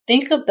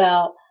Think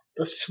about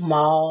the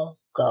small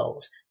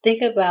goals.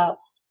 Think about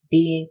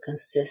being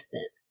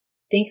consistent.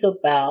 Think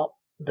about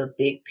the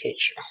big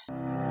picture.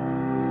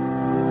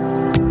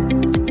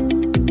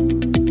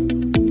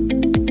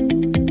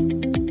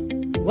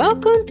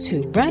 Welcome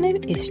to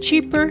Running is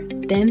Cheaper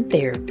Than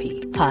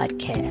Therapy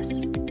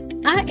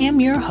podcast. I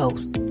am your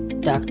host,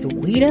 Dr.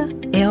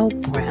 Weta L.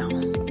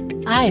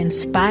 Brown. I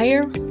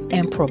inspire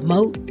and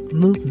promote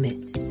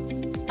movement.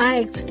 I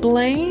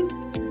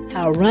explain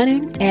how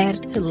running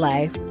adds to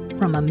life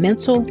from a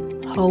mental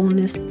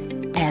wholeness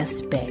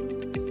aspect,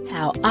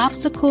 how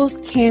obstacles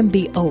can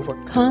be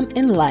overcome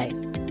in life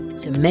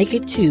to make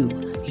it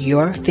to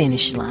your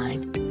finish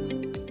line.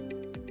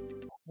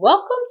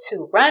 Welcome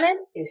to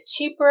Running is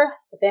Cheaper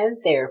Than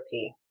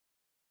Therapy,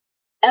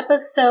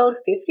 episode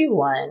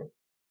 51,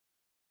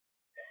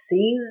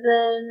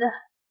 season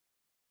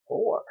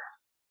 4.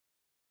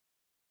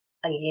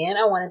 Again,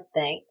 I want to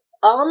thank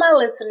all of my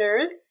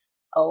listeners,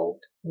 old,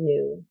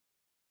 new,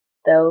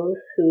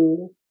 those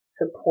who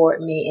support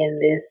me in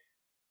this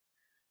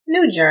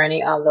new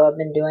journey. Although I've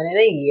been doing it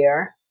a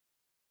year,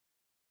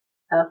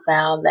 I've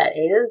found that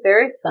it is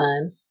very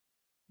fun,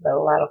 but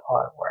a lot of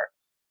hard work.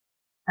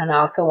 And I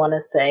also want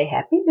to say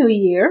Happy New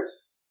Year.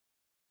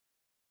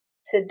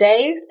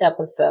 Today's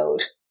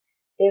episode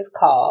is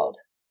called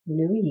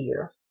New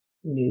Year,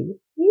 New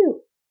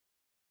You.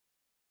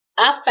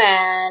 I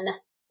find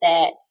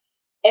that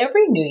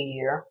every new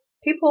year,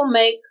 people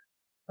make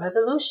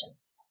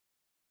resolutions.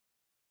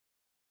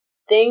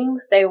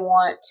 Things they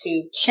want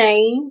to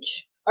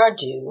change or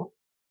do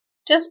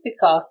just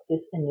because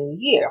it's a new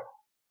year.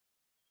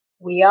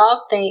 We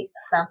all think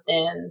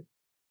something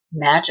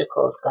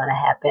magical is going to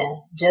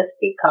happen just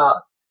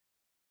because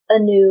a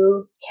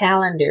new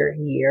calendar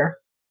year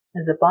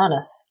is upon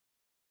us.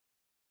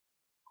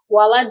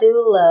 While I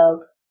do love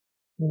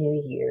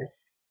New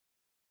Year's,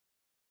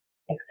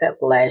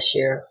 except last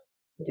year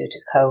due to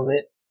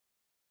COVID,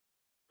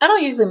 I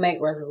don't usually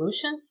make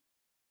resolutions.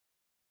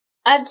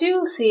 I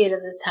do see it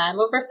as a time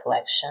of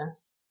reflection.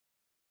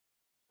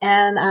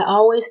 And I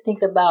always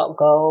think about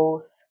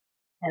goals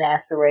and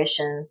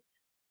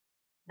aspirations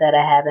that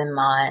I have in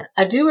mind.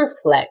 I do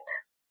reflect,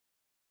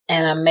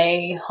 and I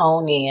may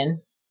hone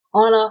in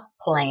on a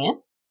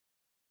plan.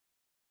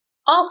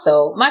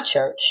 Also, my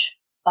church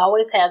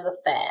always has a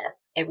fast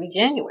every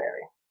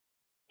January.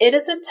 It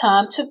is a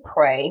time to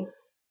pray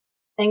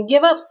and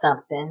give up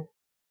something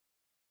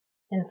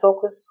and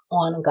focus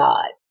on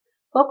God.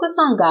 Focus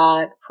on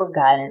God for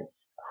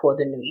guidance for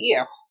the new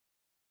year.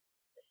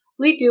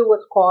 We do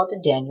what's called the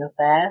Daniel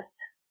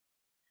fast,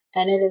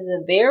 and it is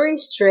a very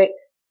strict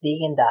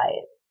vegan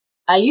diet.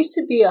 I used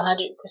to be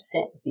 100%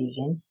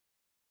 vegan.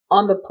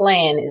 On the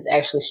plan is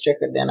actually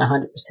stricter than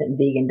 100%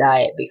 vegan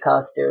diet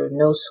because there are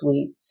no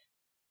sweets,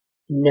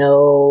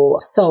 no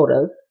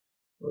sodas,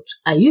 which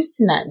I used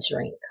to not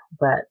drink,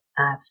 but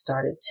I've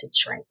started to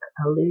drink.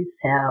 I at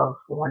least have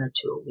 1 or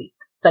 2 a week.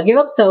 So I gave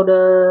up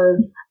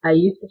sodas. I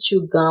used to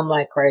chew gum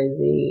like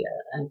crazy.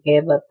 I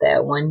gave up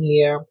that 1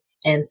 year,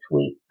 and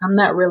sweets. I'm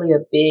not really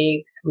a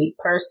big sweet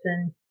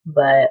person,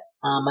 but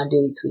I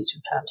do eat sweets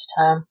from time to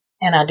time.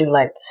 And I do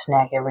like to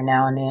snack every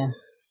now and then,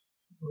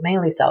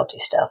 mainly salty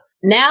stuff.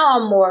 Now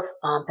I'm more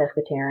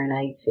pescatarian.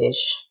 I eat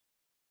fish.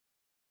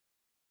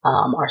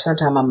 Or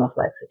sometimes I'm a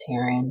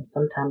flexitarian.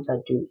 Sometimes I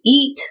do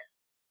eat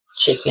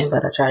chicken,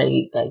 but I try to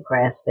eat that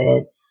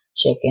grass-fed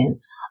chicken.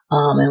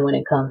 And when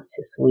it comes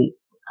to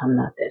sweets, I'm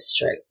not that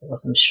strict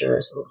because I'm sure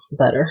it's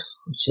butter,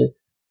 which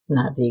is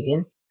not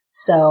vegan.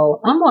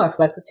 So I'm more a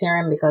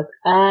flexitarian because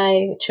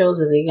I chose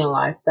a vegan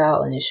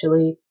lifestyle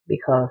initially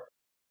because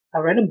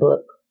I read a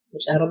book,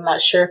 which I'm not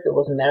sure if it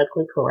was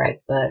medically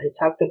correct, but it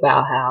talked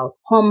about how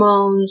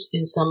hormones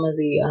and some of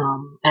the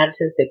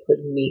additives they put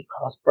in meat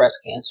cause breast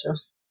cancer.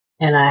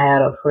 And I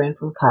had a friend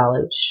from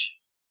college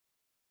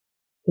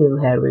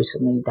who had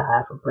recently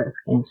died from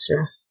breast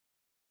cancer.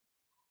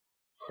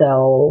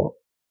 So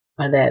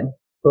that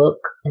book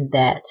and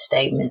that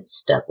statement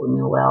stuck with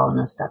me well, and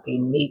I stopped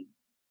eating meat.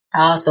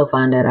 I also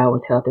found that I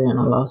was healthier and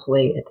I lost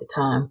weight at the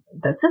time.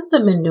 But since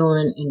I've been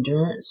doing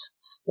endurance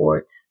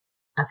sports,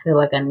 I feel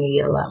like I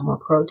need a lot more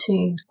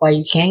protein. While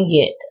you can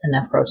get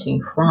enough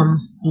protein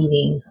from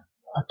eating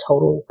a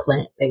total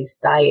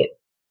plant-based diet,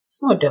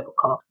 it's more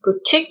difficult,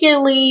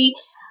 particularly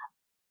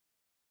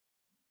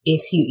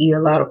if you eat a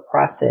lot of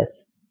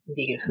processed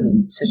vegan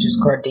food, such as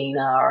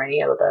Gardena or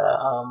any of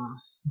the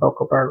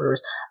Boca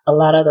burgers. A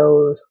lot of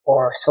those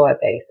are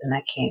soy-based, and I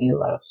can't eat a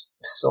lot of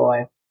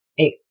soy.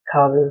 It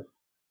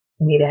causes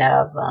me to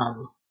have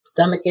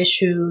stomach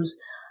issues.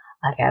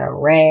 I got a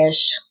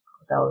rash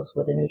because I was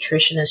with a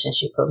nutritionist, and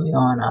she put me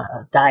on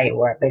a diet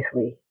where I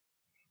basically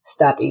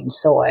stopped eating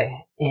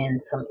soy.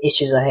 And some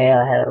issues I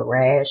had a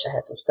rash, I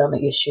had some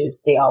stomach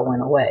issues. They all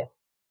went away.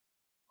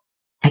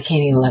 I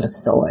can't eat a lot of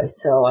soy,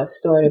 so I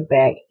started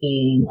back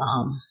eating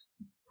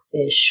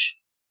fish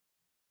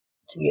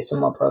to get some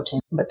more protein.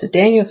 But the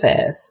Daniel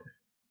fast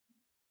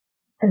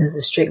is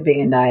a strict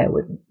vegan diet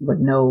with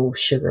no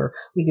sugar.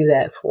 We do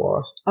that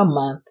for a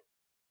month.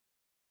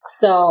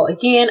 So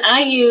again,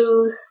 I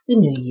use the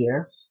new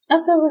year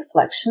That's a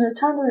reflection, a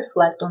time to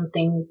reflect on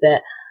things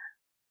that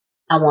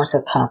I want to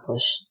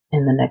accomplish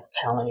in the next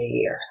calendar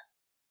year.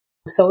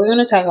 So we're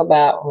going to talk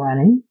about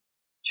running,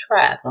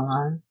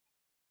 triathlons,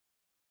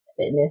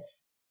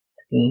 fitness,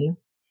 skiing.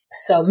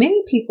 So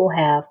many people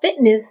have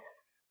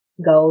fitness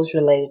goals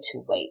related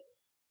to weight.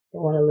 They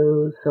want to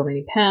lose so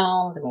many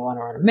pounds, they want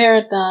to run a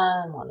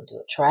marathon, want to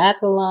do a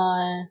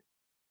triathlon.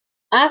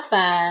 I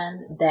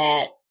find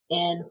that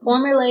in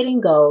formulating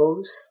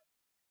goals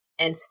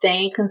and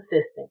staying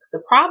consistent,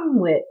 the problem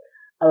with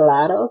a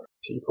lot of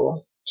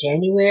people,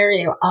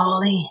 January, they're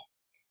all in,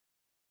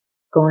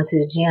 going to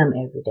the gym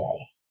every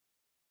day,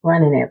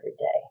 running every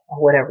day,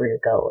 or whatever your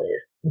goal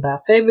is. By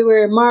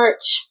February,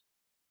 March,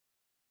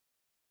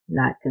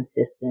 not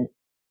consistent,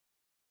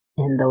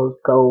 and those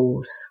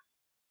goals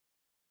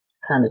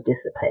kind of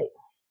dissipate.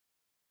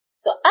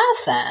 So I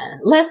find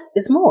less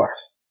is more.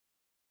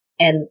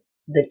 And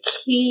the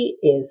key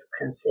is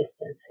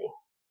consistency.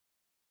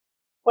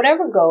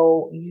 Whatever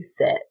goal you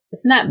set,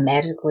 it's not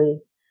magically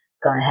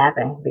going to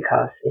happen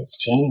because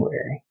it's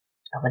January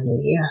of a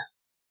new year.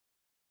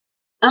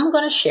 I'm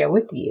going to share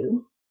with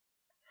you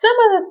some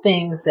of the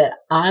things that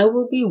I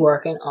will be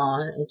working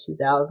on in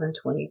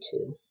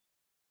 2022.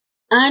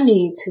 I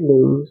need to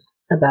lose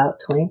about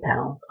 20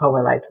 pounds. I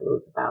would like to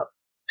lose about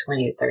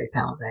 20 to 30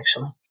 pounds,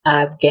 actually.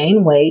 I've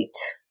gained weight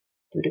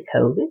due to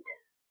COVID.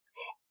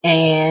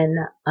 And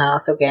I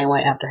also gained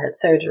weight after I had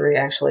surgery.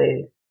 Actually,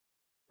 it's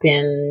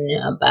been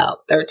about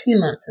 13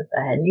 months since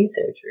I had knee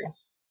surgery.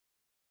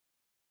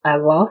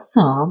 I've lost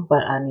some,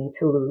 but I need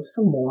to lose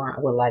some more. I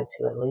would like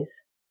to at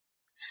least.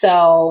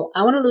 So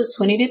I want to lose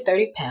 20 to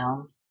 30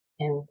 pounds.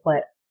 And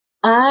what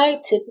I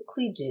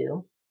typically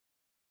do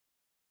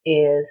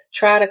is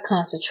try to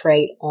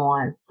concentrate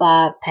on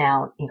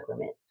 5-pound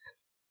increments.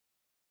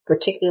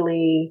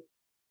 Particularly,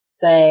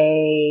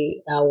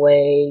 say I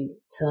weigh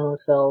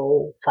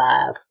so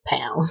 5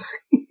 pounds.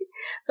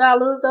 So I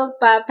lose those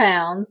 5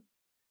 pounds.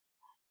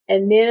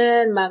 And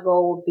then my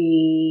goal would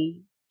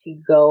be to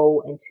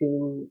go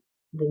into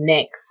the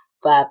next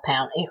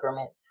 5-pound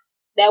increments.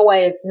 That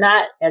way it's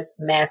not as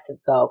massive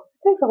goal. Because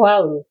it takes a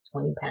while to lose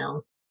 20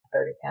 pounds,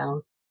 30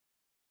 pounds.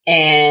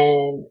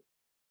 And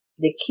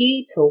the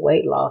key to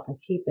weight loss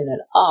and keeping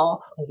it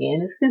off,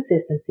 again, is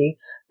consistency.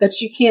 But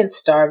you can't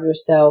starve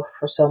yourself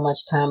for so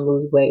much time,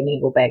 lose weight, and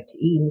then go back to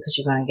eating because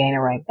you're going to gain it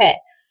right back.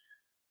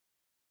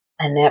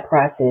 And that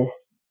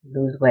process,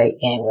 lose weight,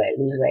 gain weight,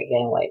 lose weight,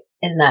 gain weight,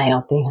 is not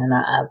healthy. And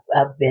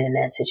I've been in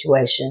that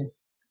situation.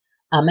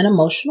 I'm an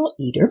emotional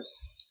eater.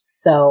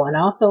 So, and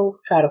I also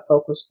try to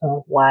focus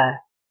on why,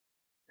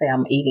 say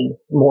I'm eating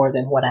more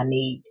than what I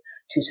need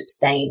to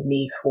sustain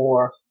me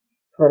for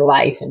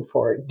life and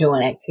for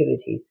doing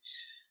activities.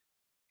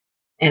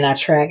 And I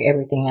track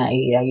everything I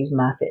eat. I use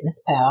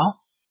MyFitnessPal,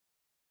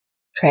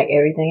 track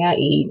everything I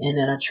eat, and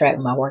then I track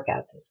my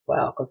workouts as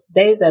well. Because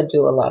days I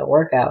do a lot of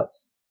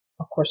workouts,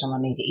 of course I'm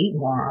going to need to eat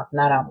more. If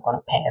not, I'm going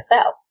to pass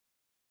out.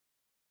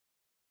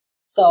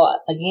 So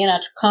again,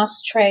 I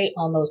concentrate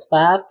on those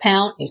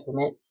 5-pound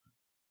increments.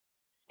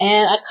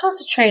 And I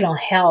concentrate on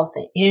health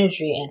and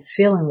energy and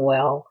feeling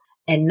well,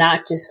 and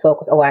not just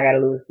focus, oh, I got to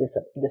lose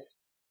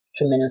this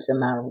tremendous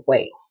amount of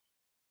weight.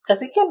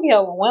 Because it can be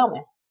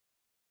overwhelming.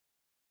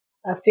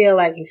 I feel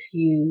like if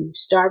you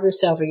starve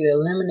yourself or you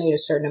eliminate a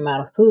certain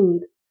amount of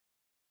food,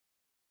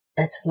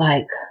 it's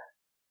like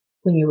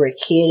when you were a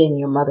kid and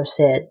your mother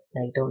said,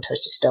 like, don't touch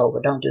the stove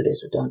or don't do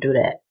this or don't do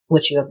that.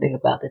 What you have to think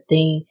about the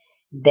thing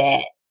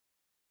that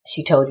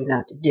she told you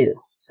not to do.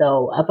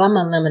 So if I'm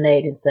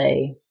eliminating,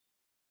 say,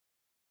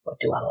 what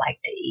do I like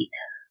to eat?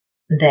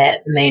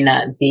 That may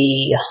not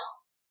be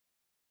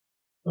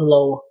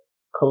low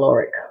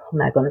caloric. I'm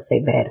not going to say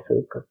bad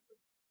food because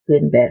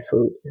good and bad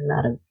food is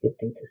not a good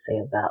thing to say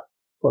about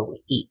what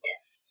we eat.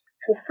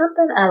 So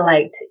something I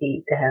like to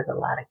eat that has a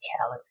lot of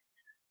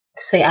calories.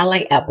 Say I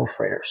like apple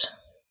fritters.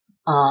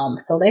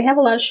 So they have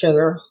a lot of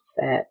sugar,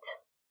 fat.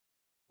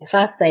 If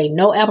I say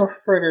no apple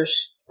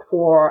fritters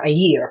for a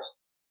year,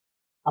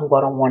 I'm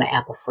going to want an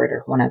apple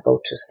fritter when I go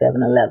to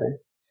 7-Eleven.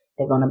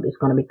 It's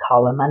going to be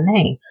calling my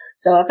name.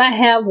 So if I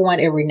have one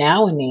every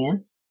now and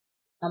then,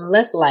 I'm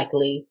less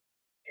likely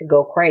to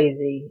go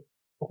crazy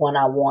when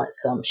I want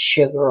some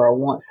sugar or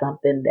want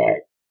something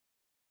that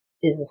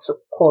is a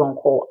quote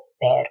unquote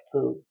bad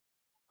food.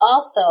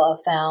 Also, I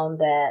found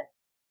that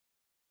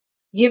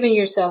giving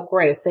yourself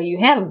grace, say you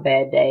have a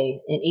bad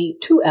day and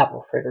eat 2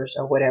 apple fritters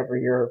or whatever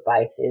your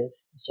advice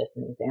is, it's just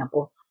an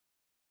example.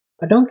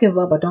 But don't give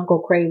up or don't go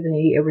crazy and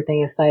eat everything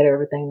in sight or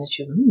everything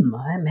that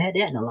I haven't had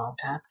that in a long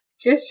time.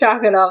 Just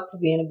chalk it off to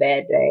being a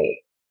bad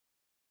day.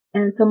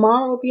 And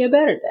tomorrow will be a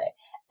better day.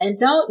 And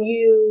don't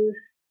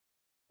use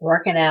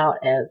working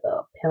out as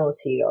a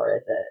penalty or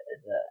as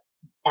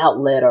a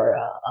outlet or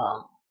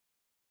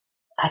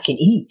I can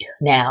eat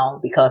now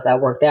because I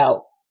worked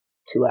out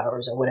 2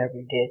 hours or whatever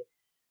you did.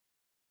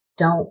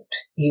 Don't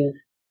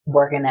use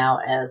working out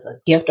as a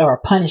gift or a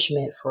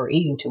punishment for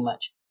eating too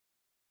much.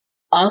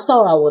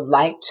 Also, I would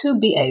like to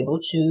be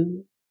able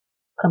to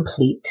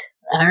complete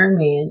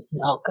Ironman in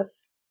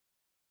August.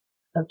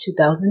 of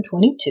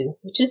 2022,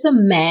 which is a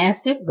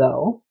massive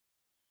goal.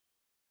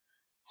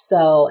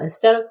 So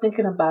instead of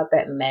thinking about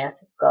that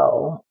massive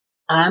goal,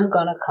 I'm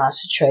going to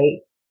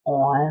concentrate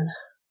on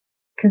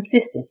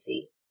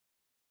consistency.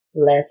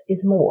 Less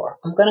is more.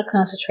 I'm going to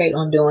concentrate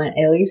on doing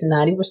at least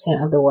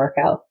 90% of the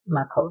workouts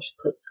my coach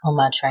puts on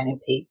my training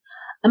peak.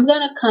 I'm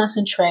going to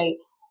concentrate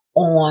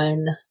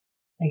on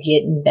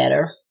getting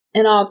better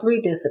in all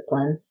three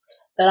disciplines,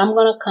 but I'm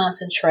going to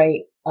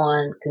concentrate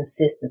on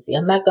consistency.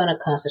 I'm not going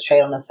to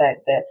concentrate on the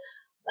fact that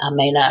I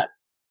may not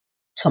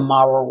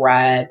tomorrow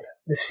ride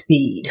the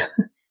speed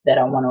that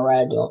I want to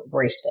ride during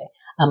race day.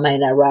 I may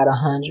not ride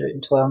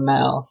 112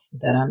 miles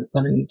that I'm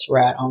going to need to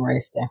ride on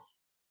race day.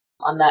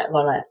 I'm not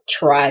going to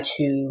try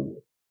to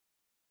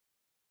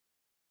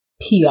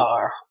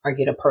PR or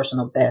get a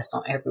personal best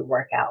on every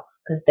workout,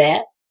 because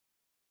that,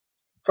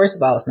 first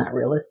of all, it's not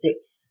realistic.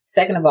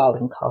 Second of all, it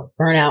can cause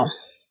burnout.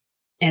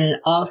 And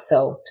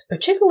also,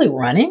 particularly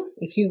running,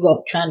 if you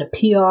go trying to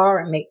PR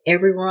and make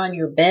every run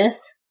your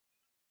best,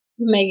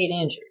 you may get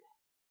injured.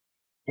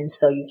 And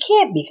so you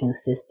can't be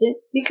consistent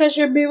because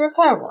you'll be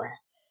recovering.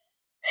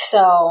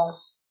 So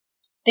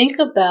think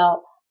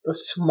about the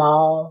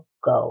small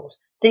goals.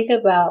 Think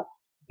about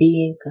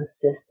being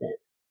consistent.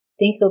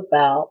 Think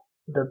about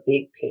the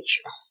big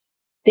picture.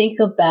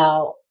 Think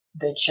about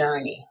the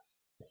journey.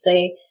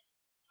 Say,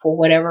 for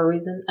whatever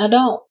reason, I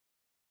don't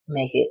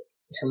make it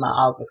to my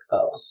August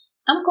goal.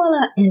 I'm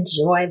going to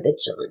enjoy the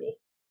journey.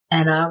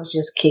 And I'll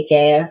just kick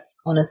ass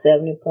on a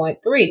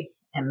 70.3.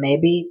 And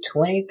maybe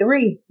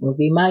 23 will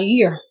be my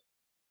year.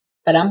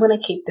 But I'm going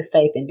to keep the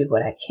faith and do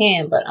what I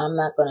can. But I'm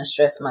not going to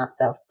stress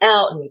myself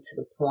out and get to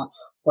the point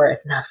where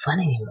it's not fun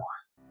anymore.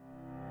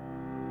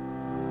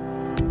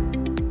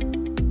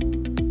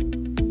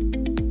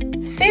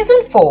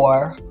 Season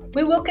 4,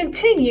 we will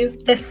continue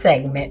the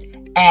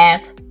segment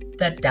Ask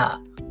the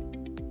Doc.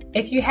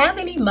 If you have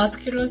any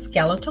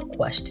musculoskeletal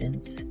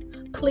questions,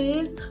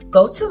 please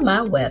go to my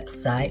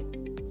website,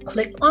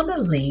 click on the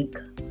link,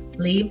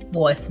 leave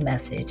voice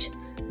message,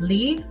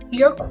 leave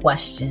your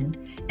question,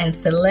 and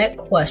select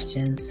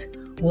questions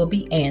will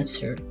be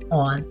answered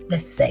on the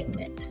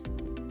segment.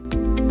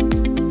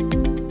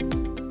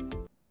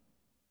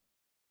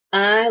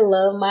 I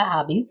love my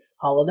hobbies,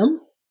 all of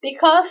them,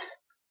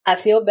 because I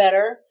feel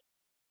better.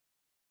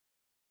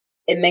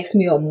 It makes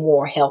me a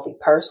more healthy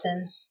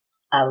person.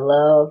 I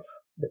love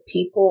the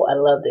people. I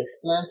love the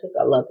experiences.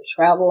 I love the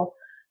travel.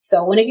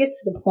 So when it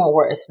gets to the point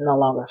where it's no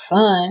longer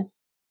fun,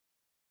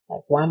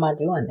 like, why am I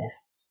doing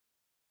this?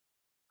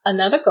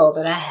 Another goal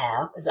that I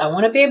have is I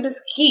want to be able to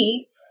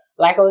ski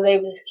like I was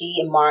able to ski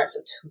in March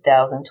of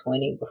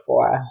 2020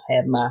 before I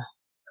had my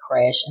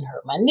crash and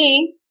hurt my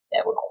knee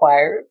that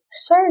required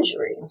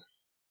surgery.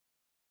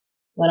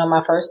 Went on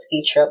my first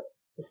ski trip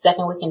the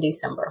second week in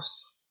December.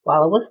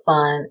 While it was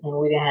fun and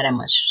we didn't have that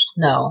much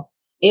snow,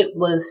 it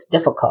was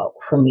difficult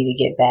for me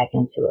to get back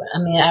into it. I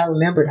mean, I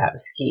remembered how to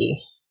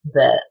ski,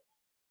 but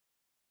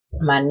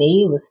my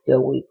knee was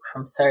still weak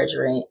from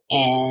surgery,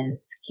 and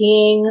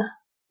skiing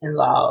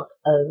involves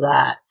a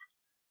lot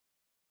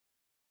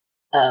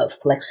of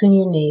flexing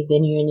your knee,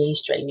 bending your knee,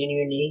 straightening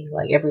your knee,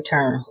 like every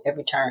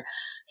turn.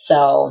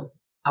 So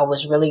I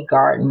was really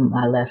guarding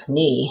my left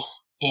knee,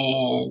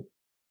 and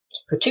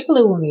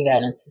particularly when we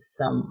got into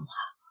some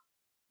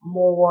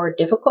more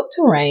difficult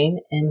terrain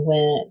and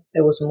when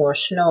there was more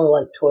snow,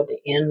 like toward the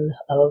end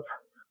of,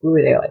 we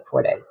were there like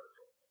 4 days,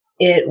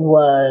 it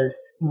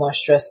was more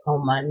stress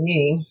on my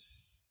knee.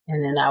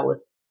 And then I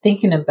was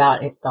thinking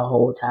about it the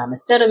whole time.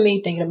 Instead of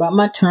me thinking about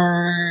my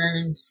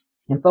turns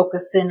and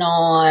focusing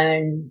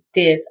on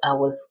this, I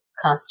was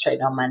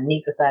concentrating on my knee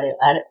because I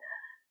didn't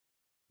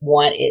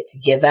want it to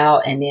give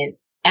out. And then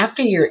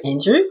after you're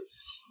injured,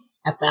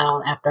 I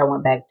found after I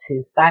went back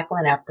to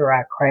cycling, after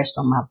I crashed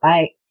on my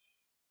bike,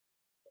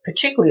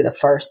 particularly the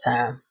first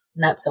time,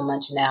 not so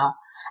much now,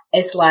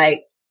 it's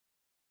like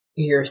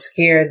you're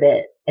scared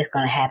that it's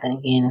going to happen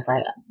again. It's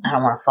like, I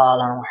don't want to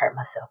fall. I don't want to hurt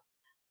myself.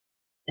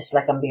 It's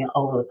like I'm being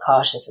overly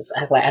cautious. It's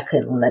like I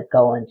couldn't let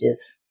go and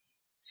just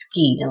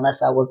ski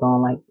unless I was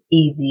on like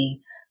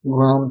easy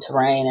groomed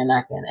terrain and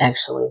I can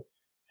actually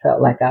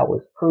felt like I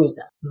was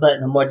cruising. But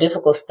the more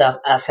difficult stuff,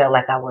 I felt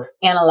like I was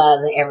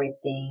analyzing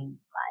everything,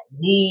 my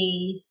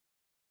knee,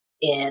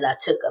 and I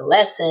took a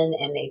lesson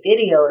and they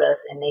videoed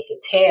us and they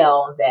could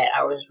tell that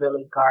I was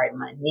really guarding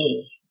my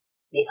knee,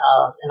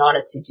 because in order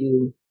to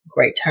do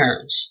great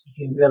turns,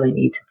 you really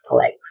need to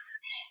flex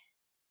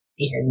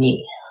your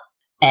knee.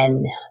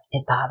 And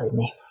it bothered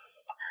me.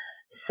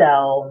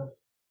 So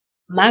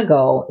my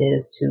goal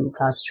is to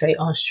concentrate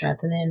on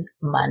strengthening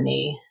my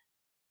knee.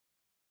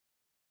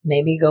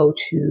 Maybe go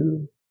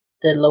to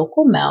the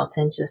local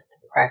mountain just to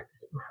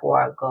practice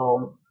before I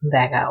go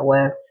back out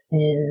west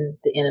in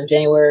the end of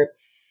January,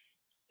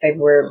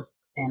 February,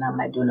 and I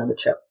might do another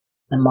trip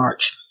in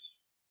March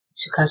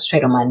to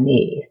concentrate on my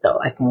knee so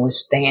I can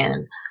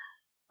withstand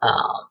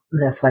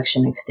the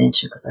flexion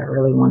extension, because I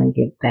really want to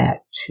get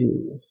back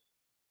to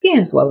being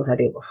as well as I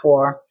did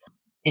before.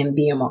 and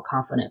being more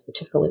confident,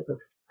 particularly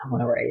because I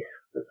want to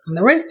race. I'm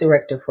the race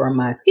director for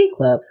my ski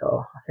club,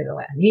 so I feel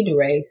like I need to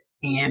race.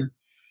 And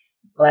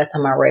last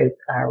time I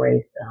raced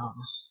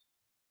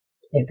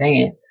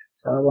advanced,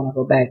 so I want to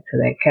go back to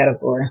that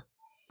category.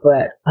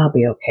 But I'll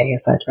be okay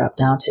if I drop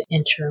down to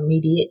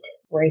intermediate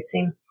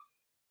racing,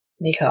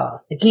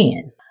 because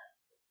again,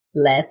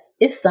 less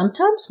is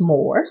sometimes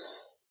more.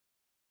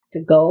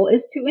 The goal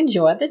is to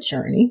enjoy the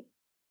journey,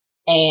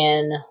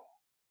 and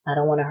I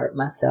don't want to hurt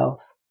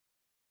myself.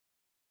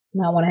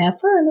 And I want to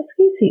have fun this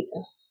ski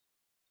season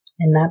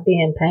and not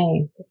be in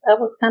pain, because I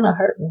was kind of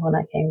hurting when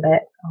I came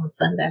back on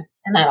Sunday,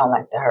 and I don't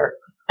like to hurt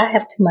because I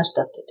have too much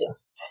stuff to do.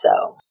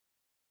 So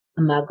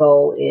my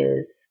goal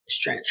is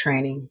strength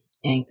training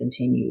and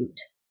continued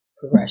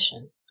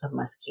progression of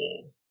my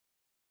skiing.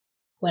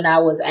 When I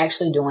was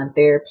actually doing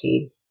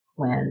therapy,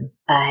 when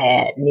I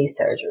had knee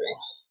surgery,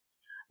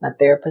 my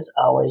therapist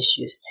always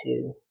used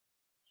to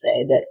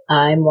say that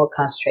I'm more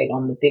concentrated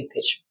on the big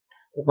picture,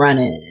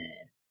 running,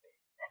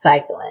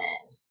 cycling,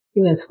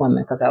 even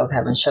swimming, because I was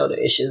having shoulder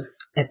issues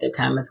at the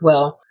time as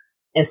well.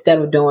 Instead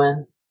of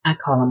doing, I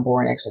call them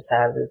boring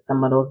exercises,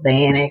 some of those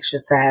band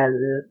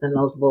exercises and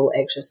those little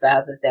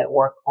exercises that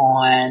work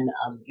on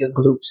your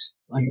glutes,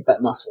 on your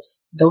butt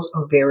muscles. Those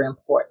are very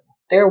important.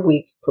 They're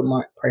weak, put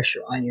more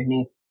pressure on your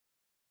knee.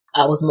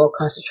 I was more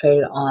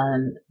concentrated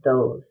on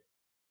those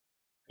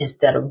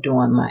instead of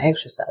doing my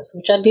exercise,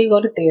 which I did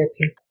go to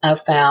therapy. I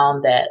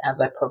found that as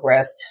I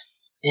progressed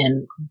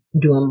in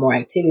doing more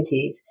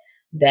activities,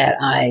 that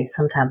I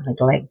sometimes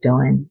neglect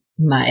doing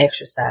my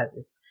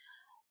exercises.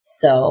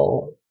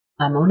 So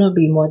I'm going to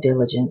be more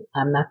diligent.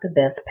 I'm not the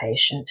best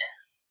patient,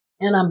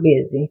 and I'm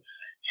busy.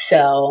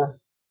 So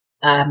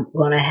I'm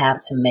going to have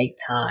to make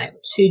time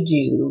to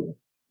do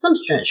some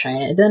strength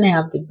training. It doesn't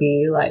have to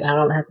be like, I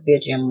don't have to be a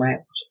gym rat,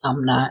 which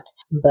I'm not,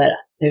 but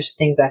there's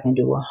things I can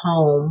do at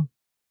home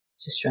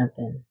to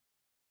strengthen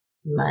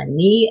my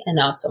knee and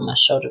also my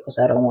shoulder, because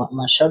I don't want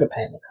my shoulder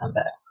pain to come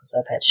back, because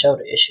I've had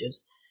shoulder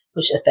issues,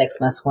 which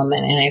affects my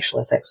swimming and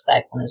actually affects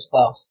cycling as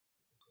well.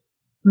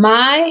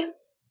 My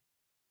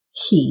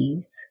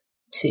keys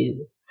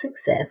to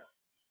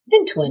success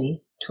in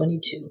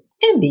 2022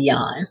 and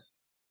beyond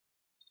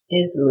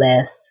is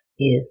less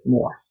is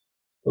more.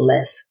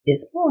 Less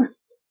is more.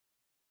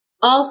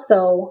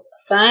 Also,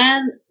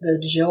 find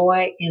the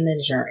joy in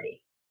the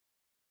journey.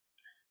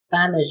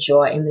 Find the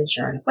joy in the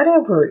journey.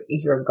 Whatever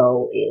your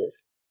goal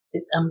is.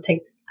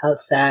 Take this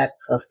outside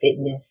for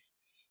fitness.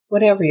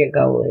 Whatever your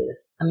goal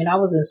is. I mean, I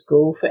was in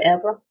school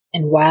forever.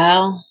 And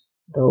while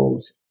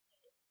those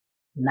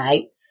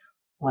nights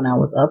when I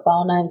was up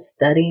all night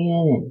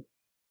studying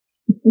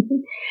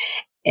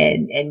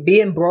and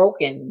being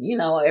broke and,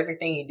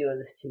 everything you do as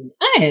a student,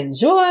 I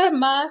enjoyed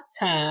my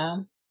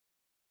time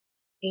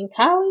in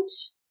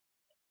college.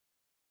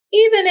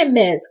 Even in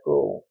med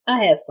school,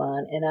 I had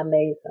fun and I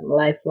made some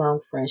lifelong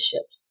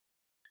friendships.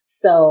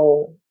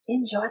 So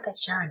enjoy the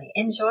journey.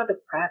 Enjoy the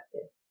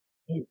process.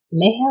 It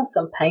may have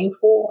some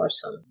painful or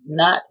some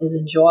not as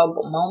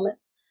enjoyable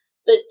moments,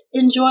 but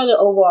enjoy the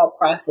overall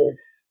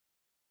process.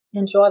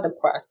 Enjoy the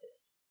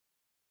process.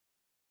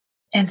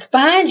 And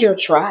find your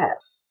tribe.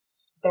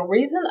 The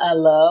reason I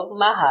love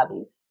my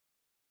hobbies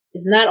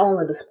is not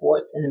only the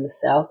sports in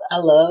themselves. I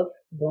love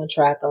doing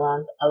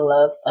triathlons. I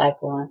love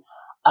cycling.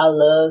 I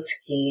love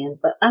skiing,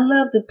 but I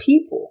love the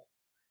people.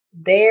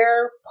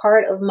 They're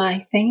part of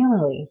my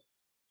family.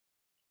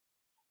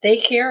 They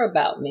care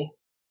about me.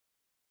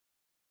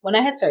 When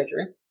I had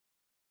surgery,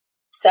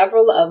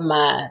 several of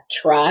my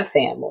tri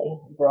family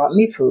brought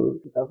me food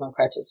because I was on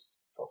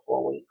crutches for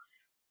 4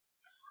 weeks.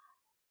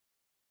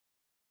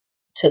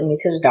 Took me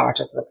to the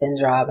doctor because I couldn't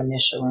drive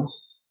initially.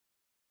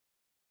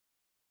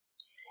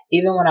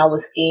 Even when I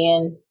was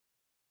skiing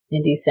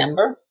in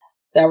December,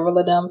 several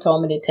of them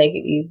told me to take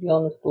it easy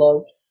on the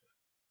slopes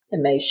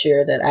and make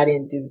sure that I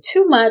didn't do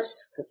too much,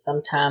 because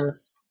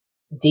sometimes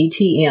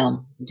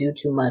DTM, do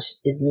too much,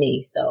 is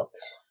me. So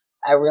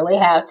I really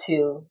have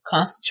to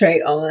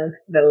concentrate on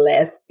the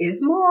less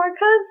is more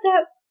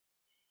concept.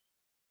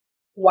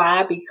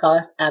 Why?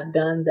 Because I've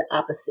done the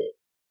opposite.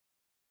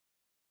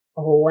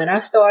 When I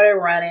started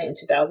running in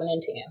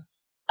 2010,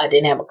 I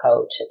didn't have a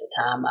coach at the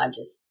time. I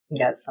just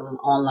got some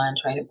online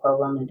training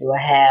program to do a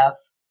half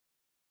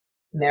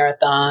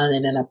marathon,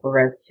 and then I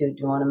progressed to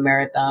doing a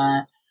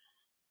marathon.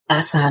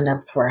 I signed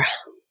up for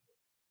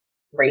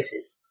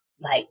races,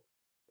 like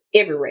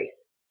every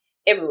race,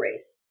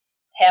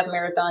 half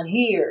marathon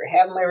here,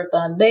 half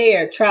marathon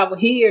there, travel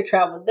here,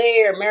 travel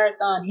there,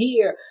 marathon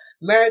here,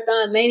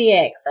 marathon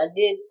maniacs. I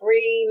did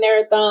 3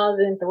 marathons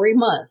in 3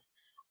 months.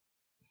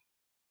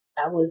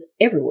 I was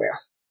everywhere.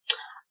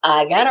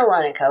 I got a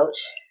running coach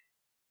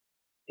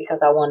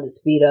because I wanted to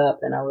speed up,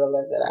 and I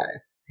realized that I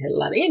had a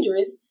lot of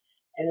injuries.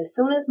 And as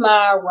soon as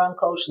my run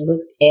coach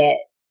looked at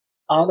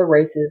all the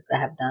races I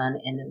have done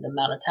and the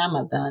amount of time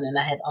I've done, and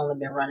I had only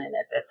been running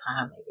at that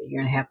time, maybe a year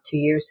and a half, 2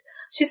 years,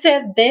 she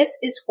said, "This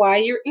is why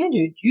you're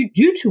injured. You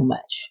do too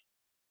much."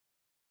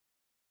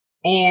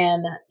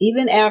 And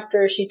even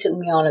after she took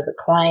me on as a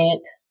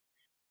client,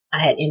 I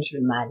had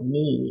injured my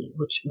knee,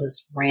 which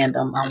was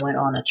random. I went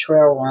on a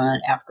trail run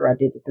after I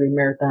did the 3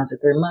 marathons in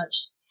 3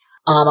 months.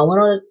 I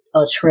went on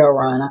a trail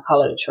run. I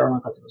call it a trail run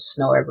because it was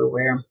snow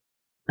everywhere.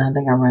 I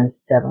think I ran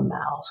 7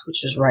 miles,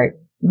 which was right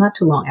not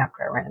too long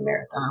after I ran a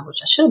marathon,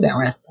 which I should have been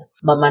resting.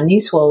 But my knee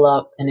swelled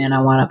up, and then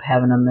I wound up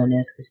having a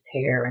meniscus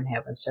tear and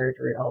having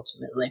surgery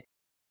ultimately.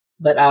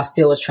 But I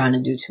still was trying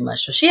to do too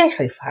much. So she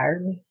actually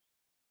fired me.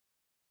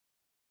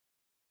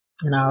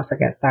 And I also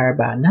got fired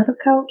by another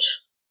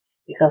coach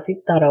because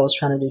he thought I was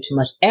trying to do too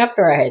much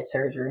after I had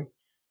surgery.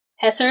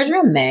 Had surgery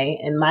in May,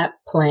 and my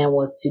plan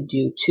was to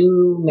do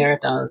 2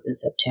 marathons in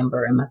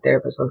September, and my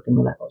therapist looked at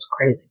me like I was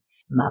crazy.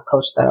 My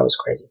coach thought I was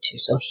crazy too,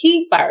 so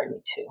he fired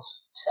me too.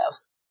 So,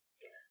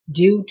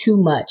 do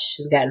too much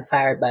has gotten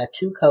fired by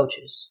 2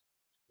 coaches.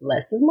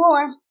 Less is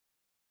more.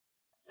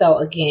 So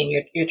again,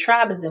 your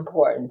tribe is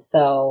important.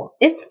 So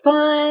it's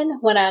fun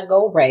when I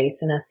go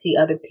race and I see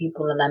other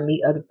people and I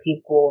meet other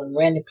people and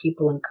random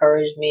people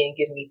encourage me and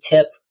give me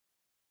tips.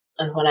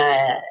 And when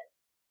I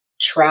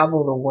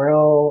travel the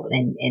world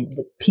and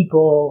with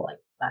people, like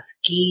my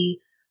ski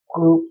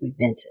group, we've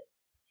been to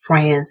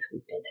France,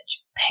 we've been to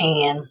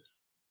Japan.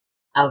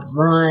 I've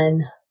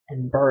run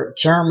in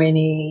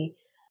Germany,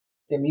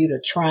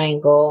 Bermuda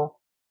Triangle,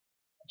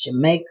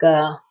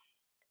 Jamaica.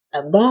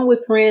 I've gone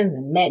with friends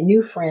and met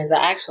new friends.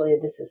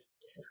 This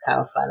is kind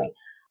of funny.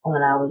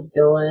 When I was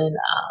doing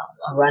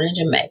a run in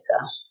Jamaica,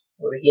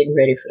 we were getting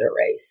ready for the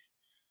race.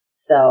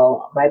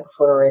 So right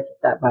before the race, I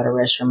stopped by the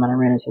restroom and I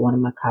ran into one of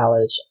my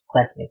college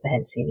classmates I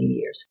hadn't seen in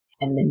years.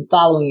 And then the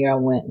following year, I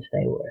went and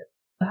stayed with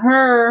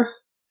her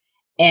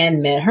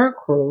and met her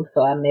crew.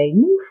 So I made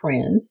new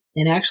friends.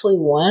 And actually,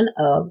 one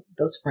of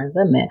those friends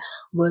I met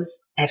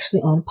was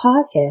actually on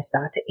podcast,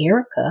 Dr.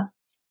 Erica.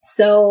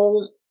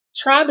 So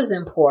tribe is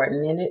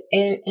important, and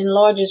it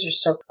enlarges your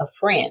circle of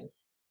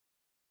friends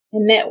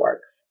and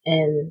networks.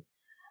 And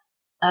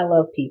I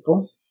love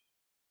people.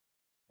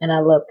 And I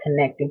love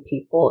connecting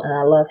people, and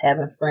I love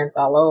having friends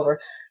all over.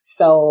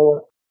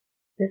 So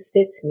this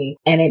fits me,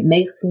 and it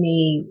makes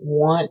me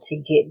want to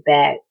get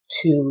back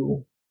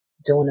to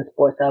doing the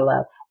sports I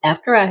love.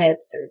 After I had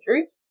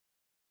surgery,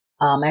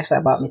 actually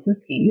I bought me some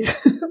skis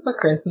for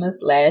Christmas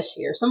last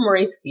year, some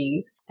race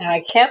skis, and I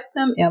kept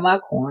them in my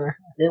corner.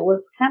 It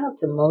was kind of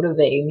to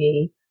motivate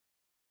me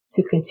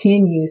to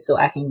continue so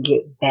I can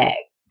get back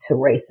to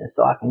racing,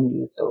 so I can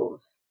use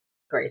those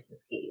racing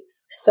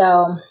skis.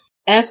 So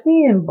as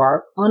we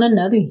embark on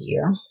another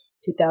year,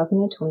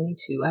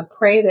 2022, I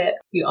pray that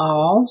you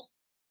all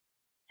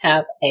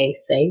have a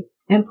safe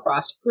and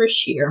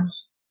prosperous year.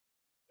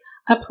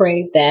 I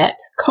pray that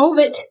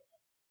COVID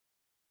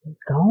is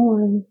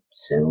gone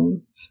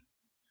soon.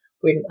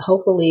 We're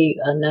hopefully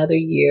another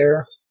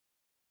year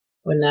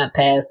will not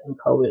pass and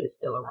COVID is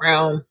still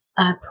around.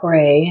 I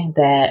pray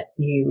that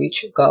you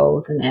reach your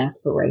goals and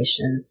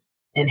aspirations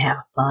and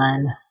have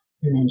fun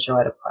and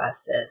enjoy the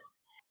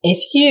process.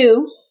 If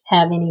you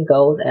have any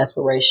goals,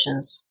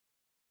 aspirations,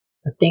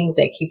 or things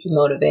that keep you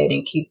motivated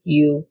and keep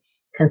you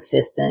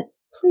consistent,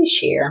 please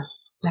share.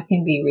 I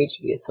can be reached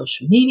via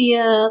social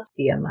media,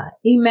 via my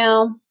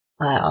email.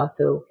 I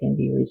also can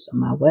be reached on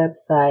my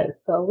website.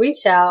 So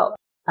reach out.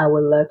 I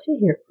would love to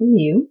hear from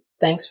you.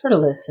 Thanks for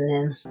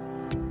listening.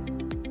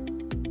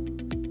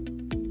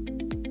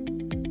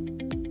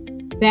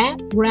 That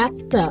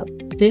wraps up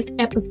this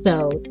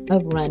episode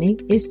of Running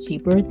is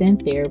Cheaper Than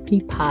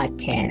Therapy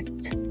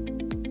podcast.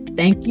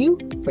 Thank you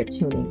for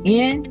tuning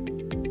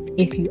in.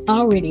 If you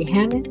already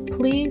haven't,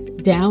 please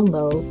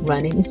download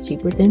Running is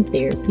Cheaper Than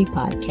Therapy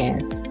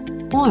podcast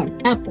on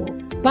Apple,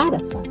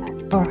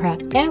 Spotify, or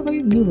however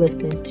you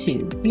listen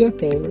to your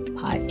favorite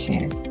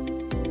podcast.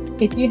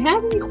 If you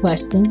have any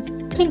questions,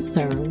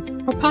 concerns,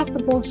 or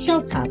possible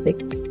show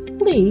topics,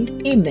 please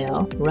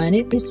email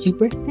Running is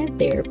Cheaper Than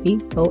Therapy,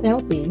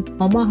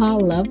 OLB, Omaha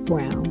Love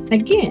Brown.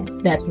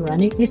 Again, that's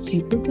Running is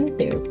Cheaper Than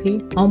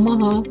Therapy,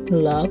 Omaha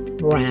Love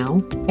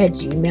Brown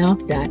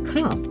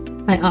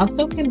 @gmail.com. I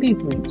also can be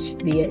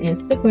reached via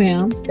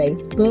Instagram,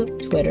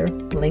 Facebook, Twitter,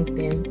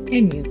 LinkedIn,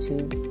 and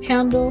YouTube.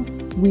 Handle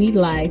We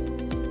Life,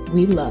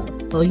 We Love.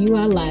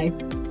 OUI Life,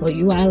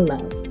 OUI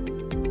Love.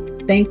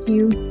 Thank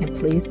you, and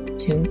please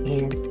tune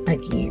in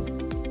again.